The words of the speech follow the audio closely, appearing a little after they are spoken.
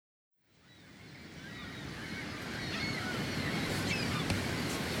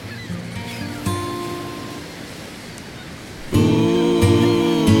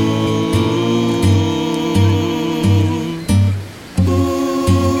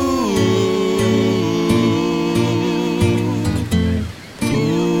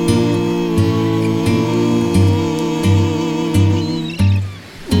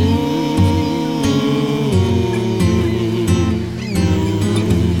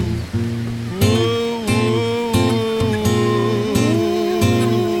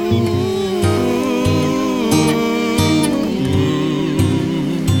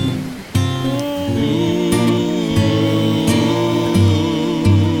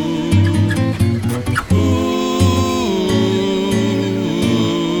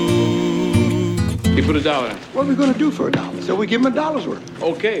$1. What are we going to do for $1? So we give him $1 worth.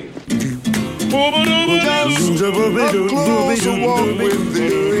 Okay. Up close and walk with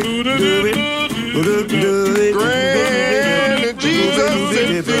thee. Granny Jesus,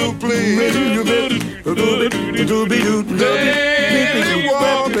 if you please. Let me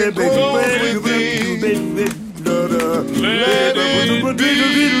walk close with thee. Let it be.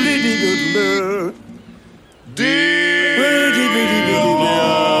 Dear Lord,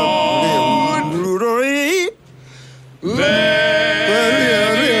 let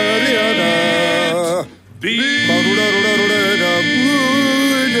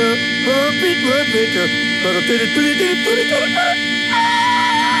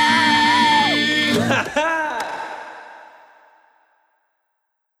be.